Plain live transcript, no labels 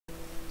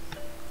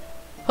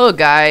Hello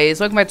guys,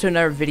 welcome back to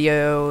another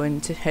video,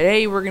 and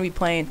today we're gonna be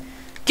playing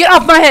Get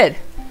Off My Head!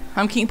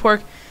 I'm King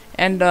Pork,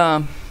 and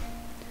I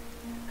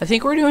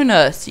think we're doing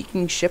a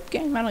sinking ship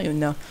game? I don't even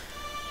know.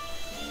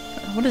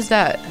 What is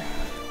that?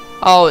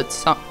 Oh, it's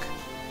sunk.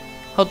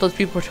 Hope those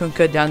people are doing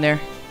good down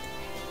there.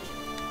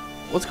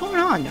 What's going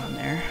on down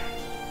there?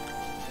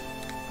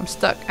 I'm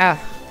stuck.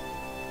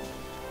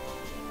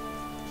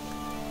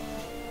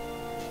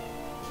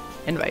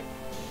 Invite.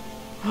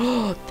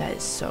 Oh, that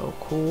is so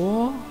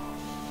cool.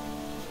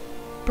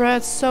 Bruh,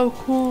 that's so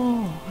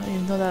cool. I didn't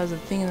even know that was a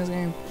thing in this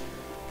game.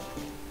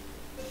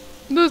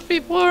 Those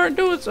people aren't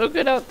doing so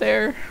good out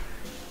there.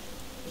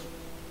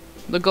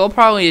 The goal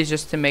probably is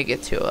just to make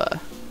it to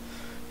a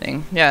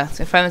thing. Yeah,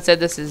 so if I haven't said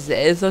this is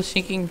a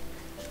sinking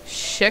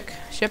ship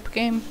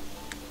game.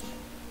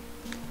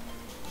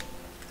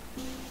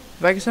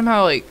 If I could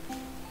somehow like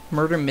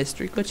murder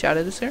mystery glitch out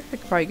of this area, I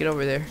could probably get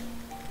over there.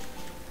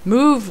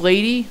 Move,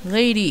 lady,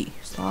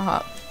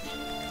 stop.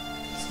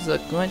 This is a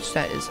glitch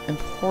that is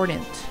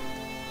important.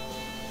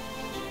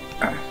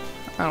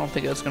 I don't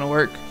think that's gonna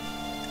work.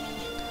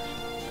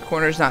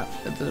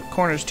 The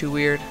corner's too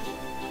weird.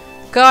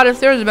 God, if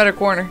there's a better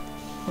corner.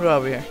 What about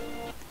over here?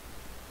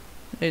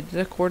 Is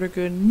that corner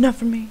good enough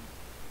for me?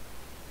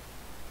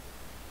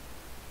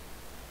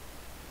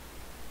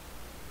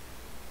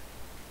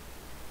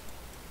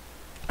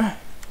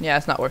 Yeah,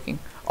 it's not working.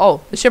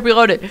 Oh, the ship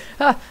reloaded.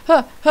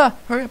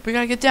 Hurry up, we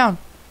gotta get down.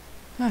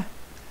 Where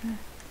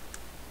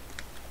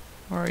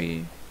are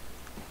you?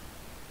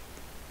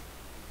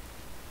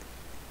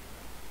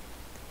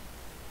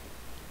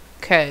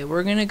 Okay,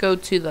 we're gonna go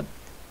to the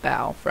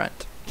bow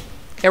front.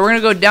 Okay, we're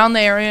gonna go down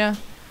the area.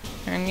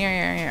 And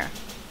yeah.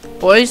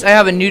 Boys, I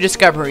have a new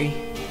discovery.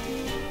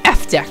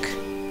 F-deck.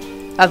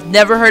 I've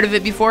never heard of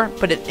it before,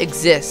 but it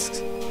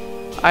exists.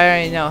 I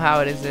already know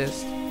how it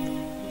exists.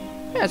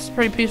 Yeah, it's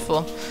pretty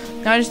peaceful.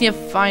 Now I just need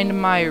to find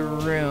my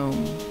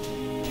room.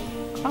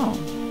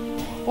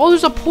 Oh,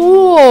 there's a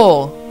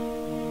pool.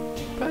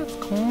 That's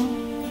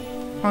cool.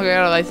 Okay, I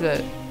gotta like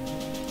that.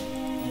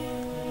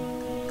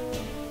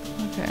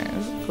 Okay,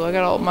 this is cool. I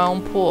got my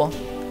own pool.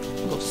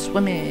 I'll go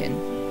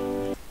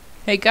swimming.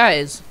 Hey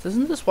guys,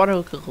 doesn't this water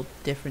look a little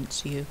different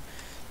to you?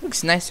 It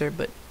looks nicer,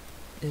 but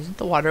isn't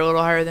the water a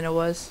little higher than it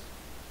was?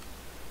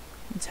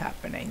 What's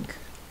happening?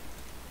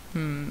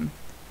 Oh,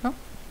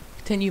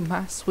 continue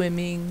my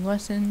swimming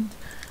lessons.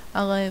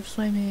 I love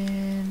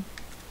swimming.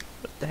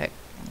 What the heck?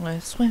 I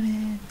love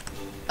swimming.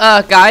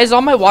 Guys,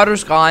 all my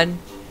water's gone.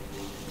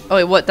 Oh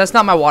wait, what? That's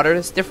not my water.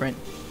 That's different.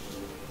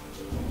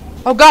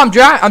 Oh god,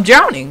 I'm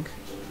drowning.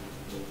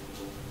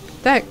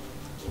 What the heck?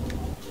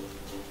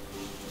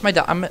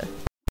 I'm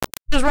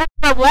just running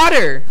out of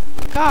water.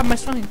 God, my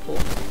swimming pool.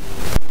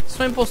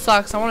 Swimming pool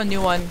sucks. I want a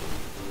new one.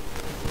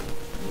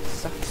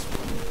 Sucks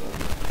swimming pool.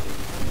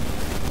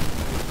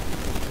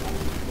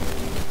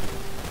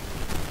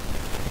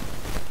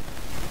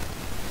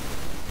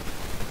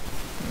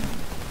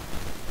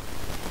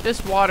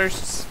 This water's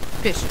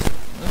suspicious. It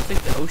looks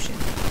like the ocean.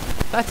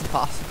 That's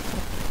impossible.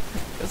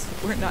 Because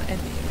we're not in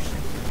the ocean.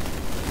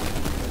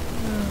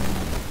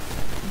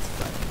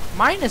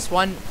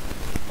 -1.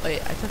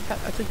 Wait, I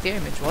took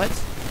damage. What?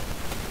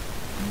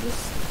 I'm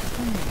just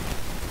swimming.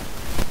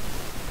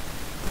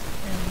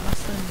 And my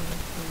swimming.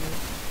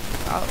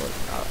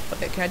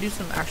 Okay, can I do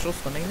some actual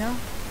swimming now?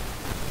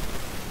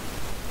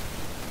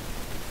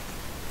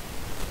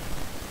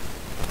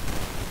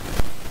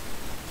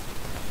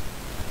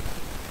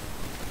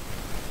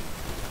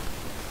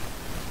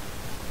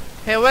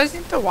 Hey, why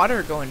isn't the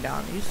water going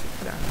down? It used to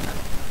go down.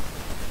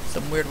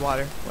 Some weird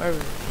water.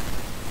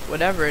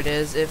 Whatever it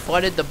is, it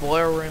flooded the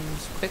boiler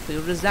rooms quickly.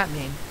 What does that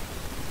mean?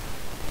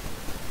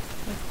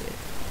 Okay.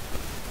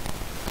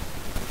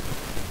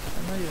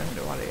 I'm not even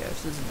underwater yet.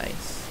 This is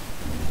nice.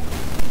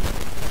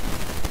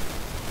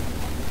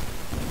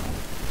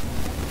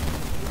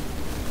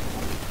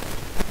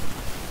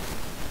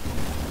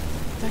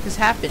 What the heck is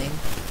happening?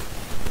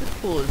 This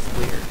pool is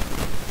weird.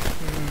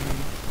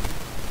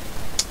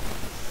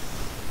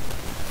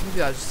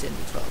 Maybe I'll just sit in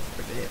the 12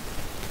 for a video.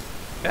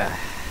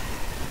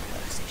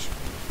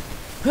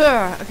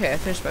 Okay, I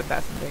finished my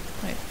bathroom break.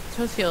 Wait, it's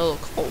supposed to feel a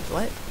little cold.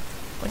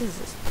 What is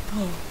this?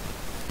 Oh,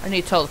 I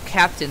need to tell the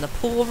captain the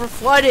pool over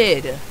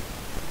flooded.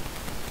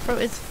 Bro,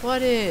 it's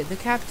flooded. The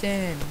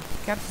captain's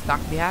not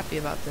gonna be happy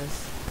about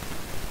this.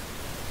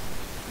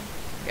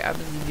 The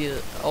captain's gonna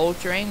be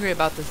ultra angry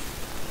about this.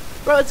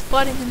 Bro, it's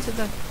flooding into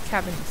the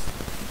cabins.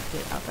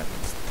 Get out of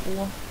this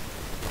pool.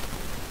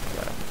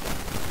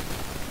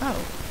 Oh,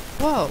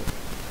 whoa.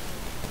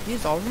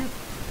 These all room.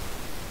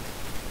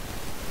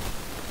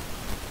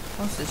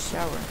 What's this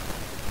shower?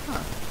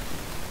 Huh.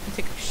 Let me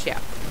take a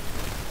shower.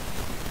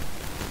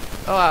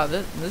 Oh wow,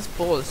 this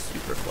pool is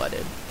super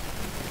flooded.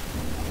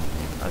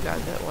 Oh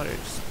god, that water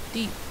is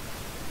deep.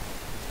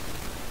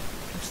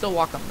 I still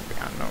walk on the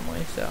ground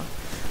normally, so.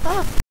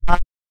 Oh,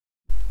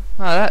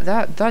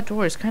 that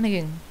door is kind of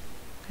getting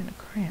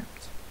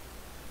cramped.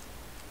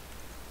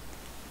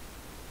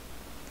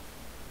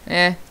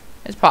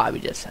 It's probably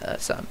just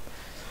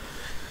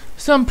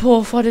Some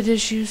pool flooded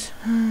issues.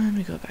 Let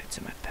me go back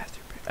to my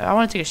bathroom. I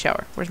want to take a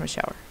shower. Where's my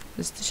shower?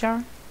 Is this the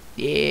shower?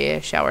 Yeah,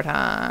 shower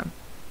time.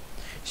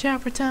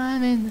 Shower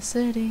time in the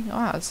city.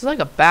 Wow, this is like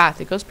a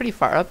bath. It goes pretty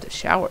far up the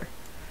shower.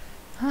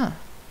 Huh.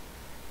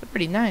 That's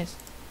pretty nice.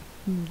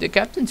 The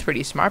captain's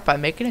pretty smart by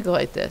making it go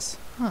like this.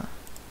 Huh.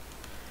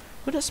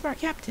 What a smart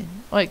captain.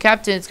 Wait,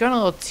 captain, it's going a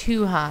little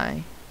too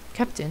high.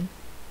 Captain.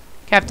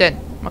 Captain.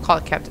 I'm gonna call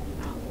it captain.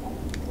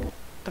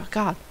 Oh,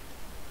 God.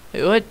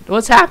 Wait,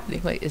 what's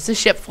happening? Like, is this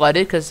ship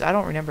flooded? Because I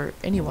don't remember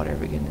any water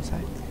ever getting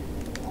inside.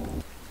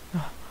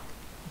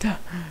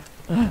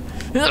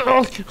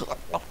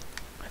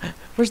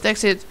 Where's the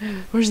exit?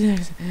 Where's the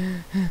exit?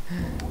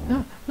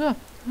 No.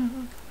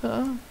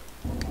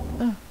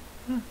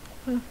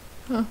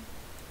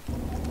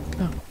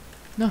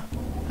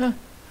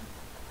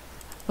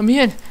 Let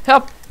me in.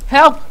 Help!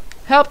 Help!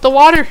 Help! The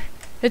water!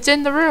 It's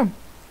in the room.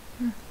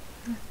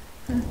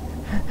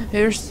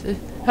 Here's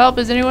help.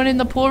 Is anyone in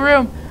the pool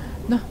room?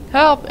 No.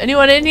 Help!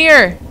 Anyone in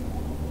here?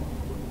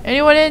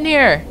 Anyone in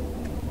here?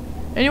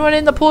 Anyone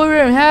in the pool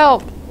room?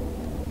 Help!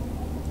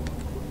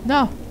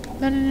 No.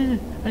 No. I need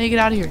to get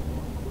out of here.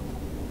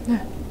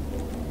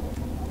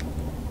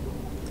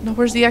 No,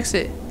 where's the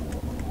exit?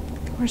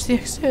 Where's the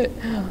exit?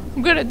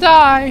 I'm gonna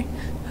die.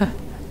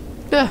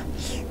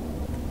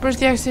 Where's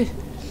the exit?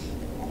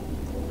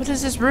 What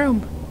is this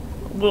room?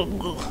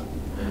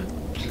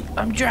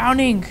 I'm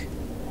drowning.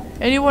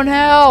 Anyone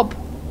help?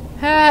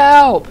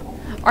 Help!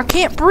 I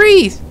can't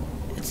breathe.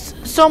 It's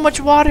so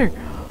much water.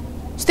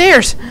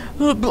 Stairs.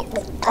 Oh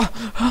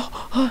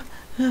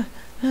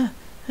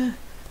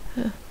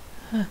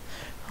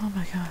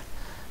my God.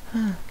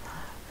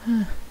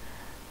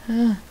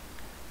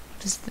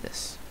 What is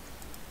this?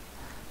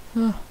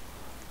 Oh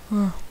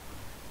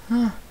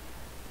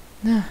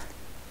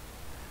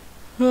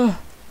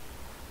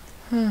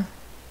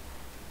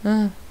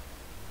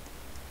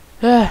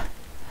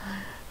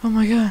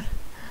my God.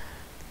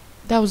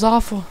 That was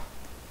awful.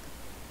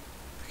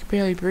 I could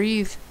barely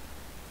breathe.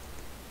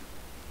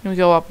 Let me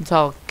go up and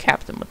tell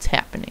Captain what's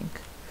happening.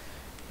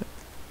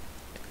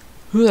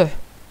 There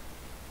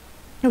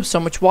was so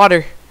much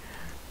water.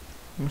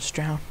 I almost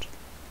drowned.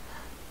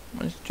 I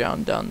almost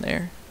drowned down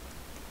there.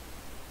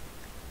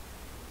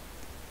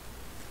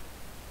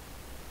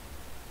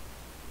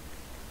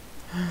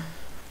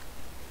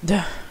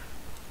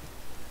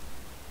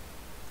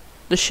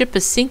 The ship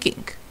is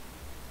sinking.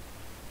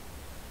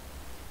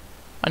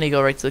 I need to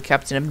go right to the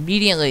captain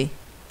immediately.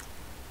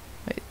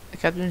 Wait, the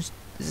captain's...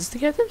 Is this the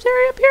captain's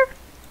area up here?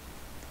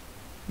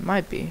 It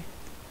might be.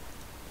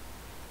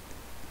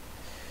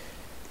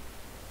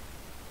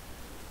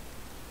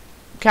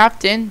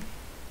 Captain.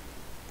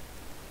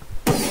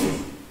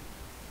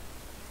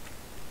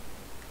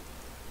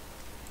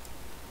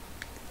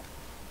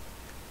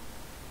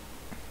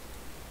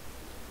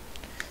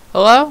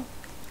 Hello?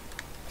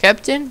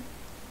 Captain?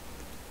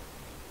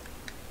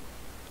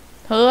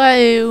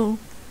 Hello?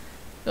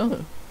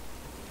 Oh.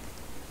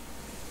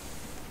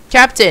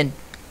 Captain!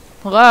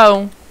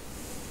 Hello?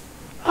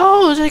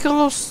 Oh, there's like a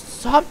little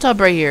hot tub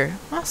right here.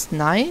 That's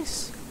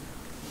nice.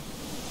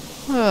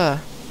 Wait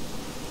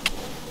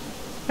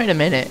a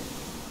minute.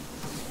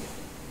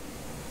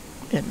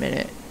 Wait a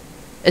minute.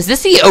 Is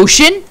this the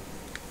ocean?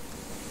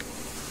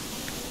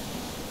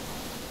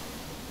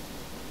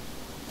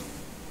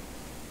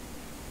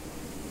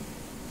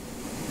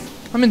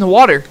 I'm in the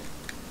water.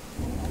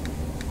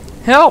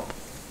 Help!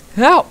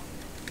 Help!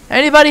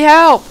 Anybody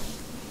help!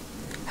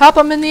 Help!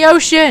 I'm in the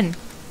ocean.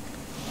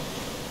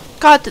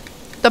 God,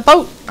 the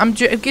boat! I'm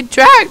getting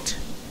dragged.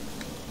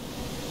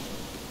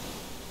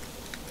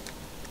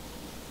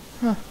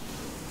 Huh.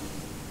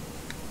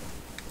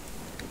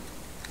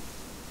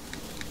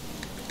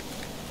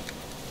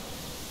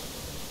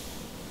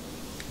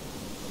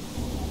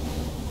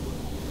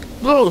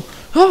 Whoa!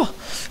 Oh!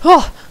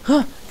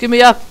 Give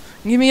me up!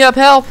 Give me up!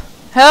 Help!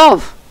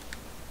 Help!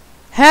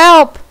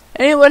 Help!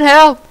 Anyone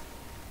help!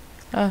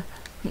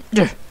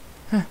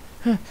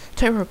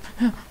 Tightrope.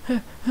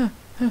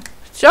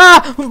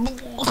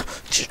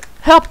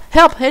 Help!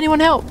 Help! Anyone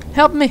help!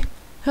 Help me!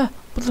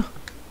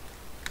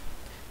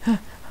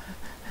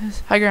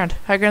 High ground.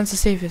 High ground's the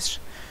safest.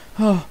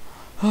 Oh,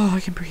 I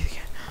can breathe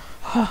again.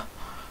 Oh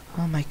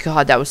my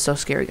God, that was so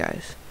scary,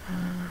 guys.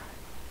 Oh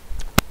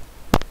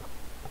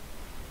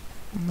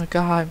my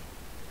God.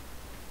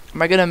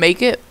 Am I gonna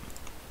make it?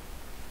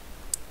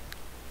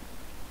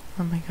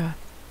 Oh my God.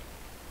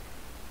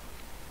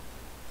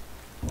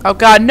 Oh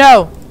God,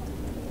 no!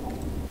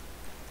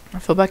 I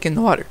fell back in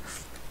the water.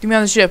 Get me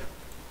on the ship.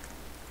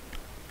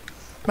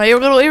 My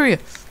little area.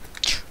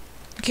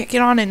 I can't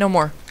get on it no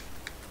more.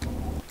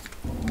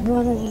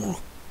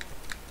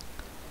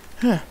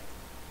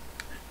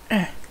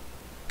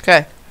 Okay,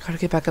 I gotta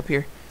get back up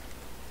here.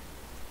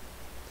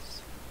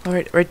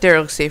 Alright, right there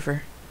looks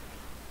safer.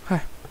 Huh.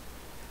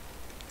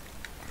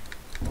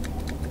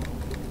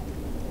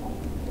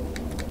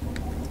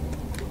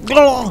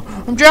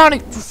 I'm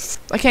drowning!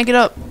 I can't get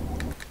up.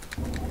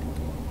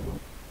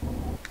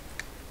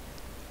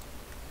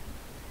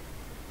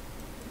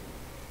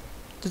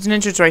 There's an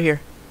entrance right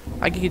here.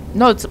 I could.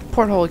 No, it's a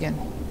porthole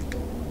again.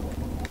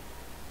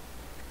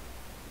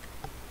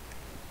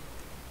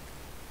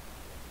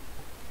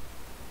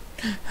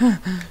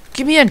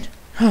 Get me in.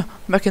 I'm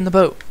back in the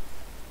boat.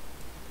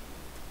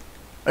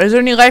 Is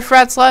there any life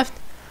rats left?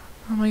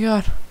 Oh my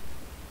god.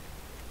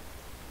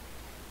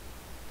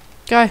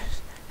 Guys,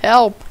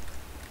 help.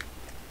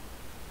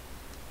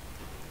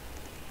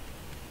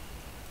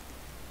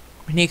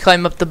 We need to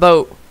climb up the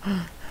boat.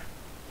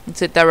 Let's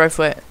hit that right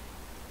foot.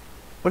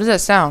 What is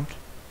that sound?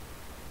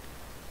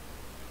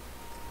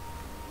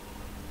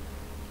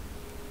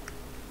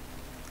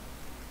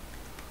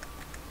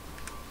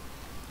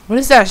 What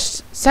is that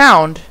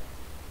sound?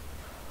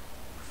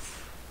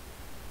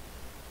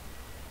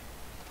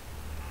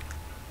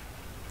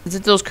 Is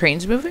it those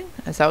cranes moving?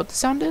 Is that what the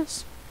sound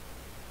is?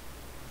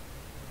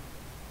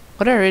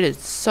 Whatever it is,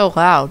 it's so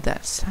loud,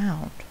 that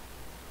sound.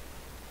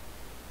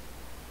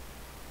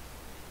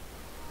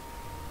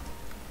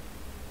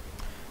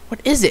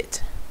 What is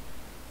it?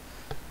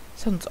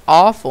 Sounds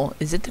awful.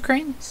 Is it the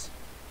cranes?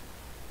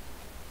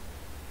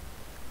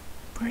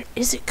 Where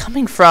is it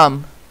coming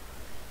from?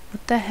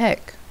 What the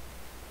heck?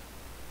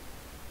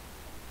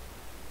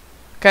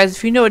 Guys,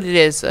 if you know what it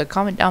is,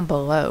 comment down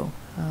below.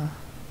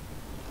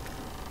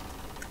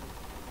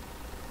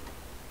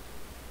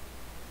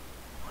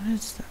 What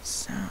is that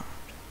sound?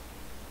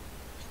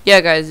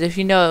 Yeah, guys, if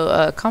you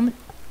know, comment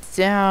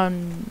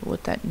down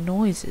what that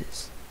noise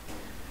is.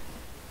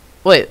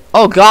 Wait,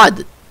 oh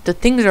god, the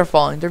things are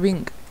falling. They're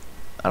being,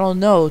 I don't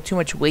know, too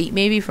much weight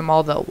maybe from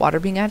all the water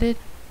being added.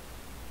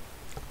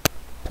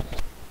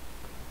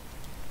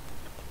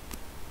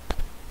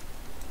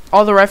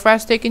 All the ref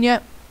rats taken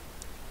yet?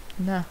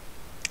 No.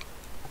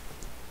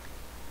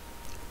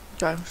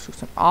 God, this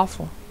looks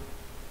awful.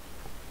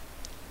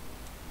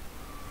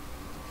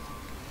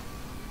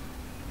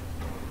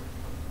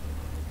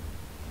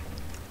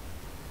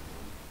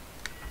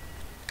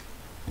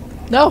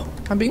 No,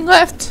 I'm being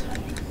left.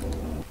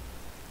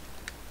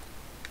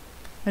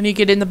 I need to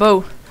get in the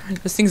boat.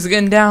 This thing's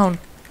getting down.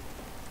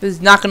 This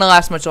is not gonna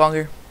last much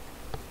longer.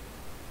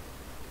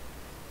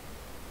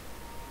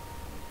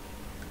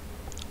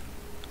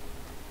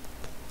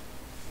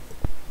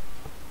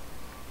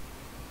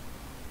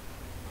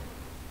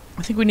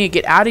 I think we need to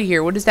get out of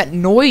here. What is that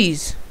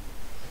noise?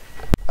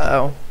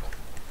 Uh-oh.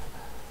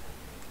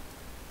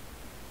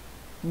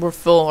 We're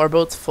full. Our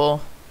boat's full.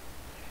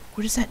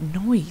 What is that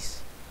noise?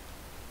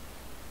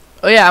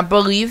 Oh yeah, I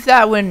believe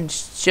that when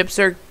ships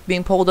are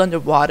being pulled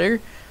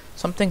underwater,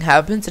 something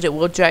happens and it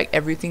will drag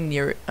everything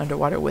near it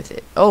underwater with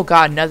it. Oh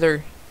god,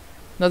 another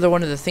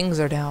one of the things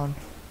are down.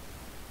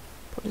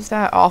 What is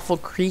that awful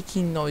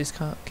creaking noise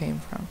came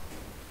from?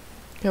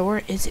 Yeah,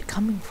 where is it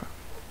coming from?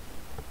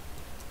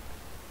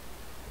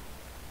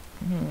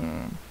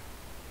 What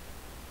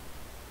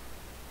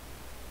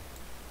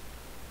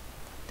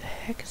the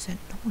heck is that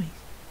noise?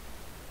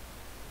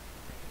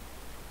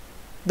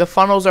 The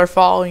funnels are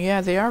falling.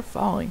 Yeah, they are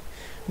falling.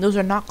 And those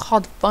are not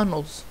called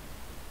funnels.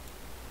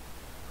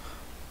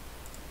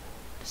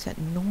 What is that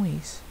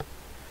noise?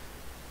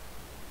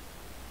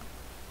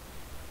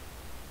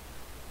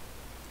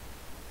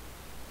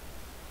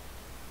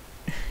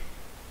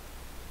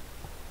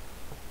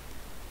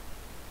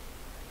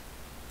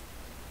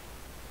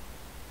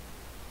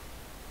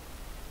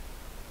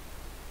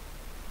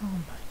 Oh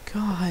my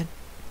god.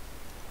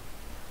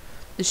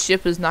 The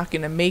ship is not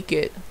gonna make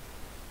it. What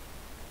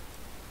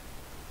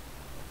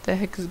the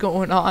heck is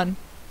going on?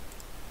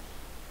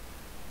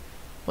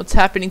 What's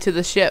happening to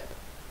the ship?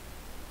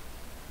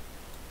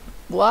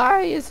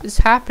 Why is this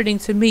happening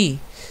to me?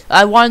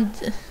 I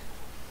want...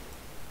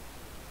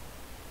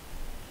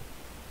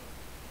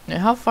 Now,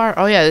 how far?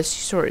 Oh yeah, this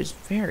seashore is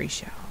very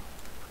shallow.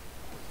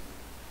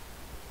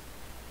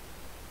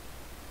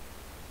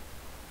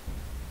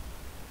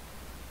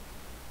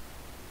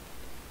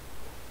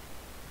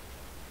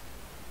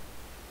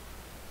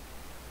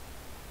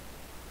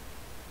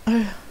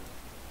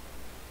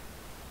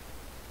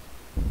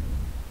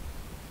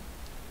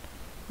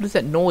 What is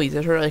that noise?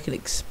 I heard like an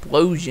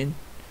explosion.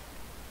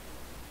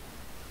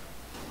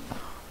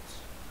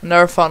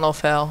 Another funnel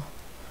fell.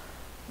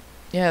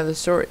 Yeah,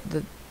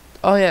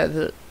 oh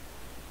yeah,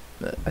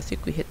 I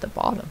think we hit the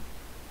bottom.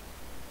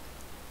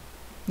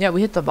 Yeah,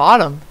 we hit the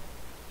bottom.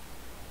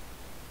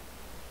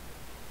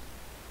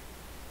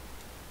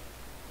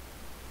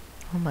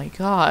 Oh my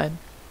god.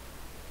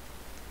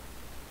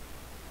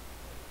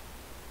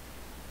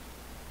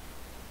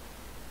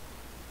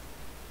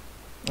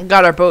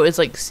 God, our boat is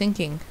like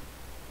sinking.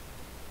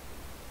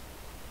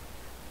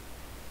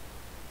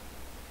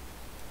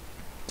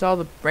 It's all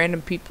the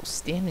random people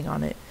standing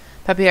on it.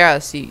 Peppy, I got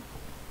a seat.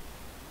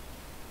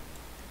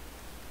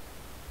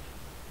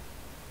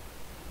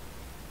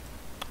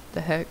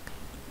 The heck?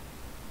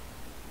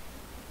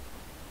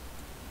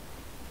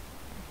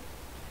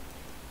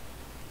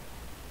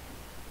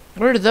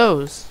 What are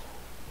those?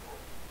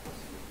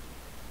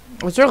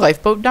 Was there a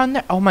lifeboat down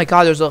there? Oh my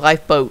god, there's a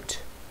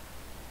lifeboat.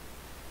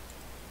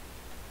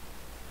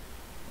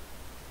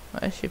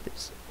 My ship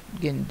is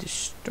getting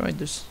destroyed.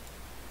 There's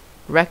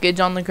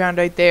wreckage on the ground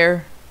right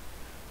there.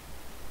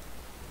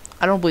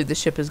 I don't believe the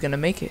ship is gonna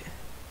make it.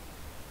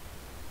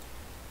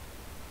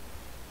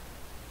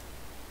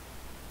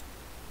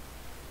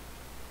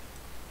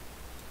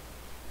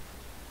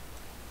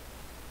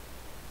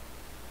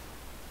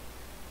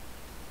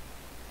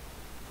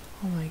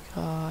 Oh my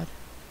god.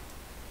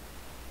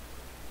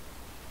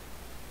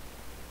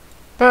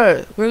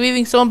 Bro, we're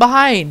leaving someone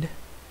behind.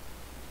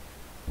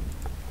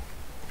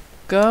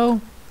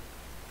 Go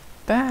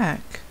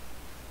back.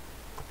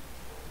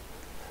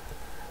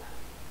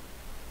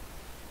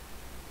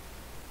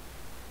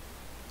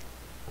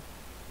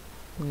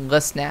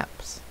 The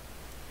snaps.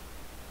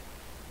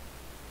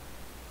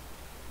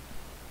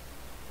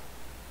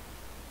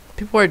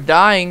 People are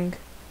dying.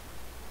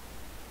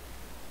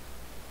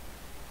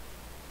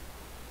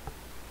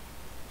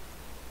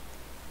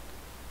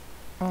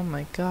 Oh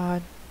my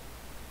god.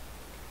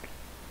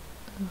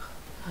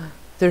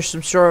 There's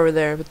some shore over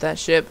there with that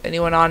ship.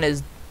 Anyone on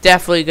is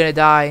definitely gonna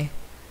die.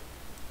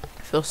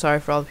 I feel sorry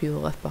for all the people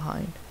left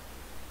behind.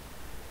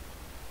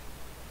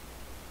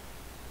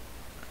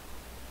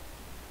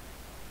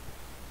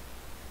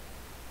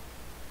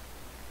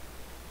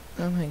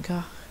 Oh my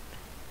god.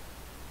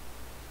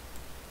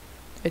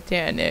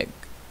 Titanic.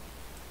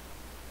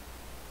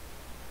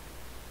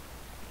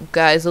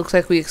 Guys, looks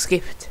like we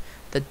escaped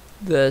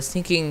the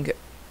sinking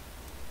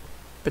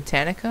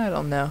Botanica? I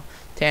don't know.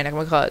 Titanic, I'm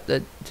gonna call it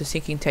the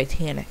sinking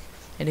Titanic.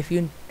 And if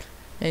you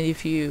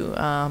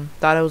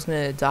thought I was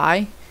gonna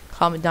die,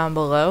 comment down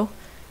below.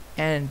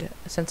 And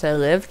since I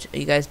lived,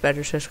 you guys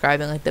better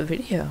subscribe and like the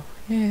video.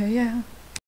 Yeah.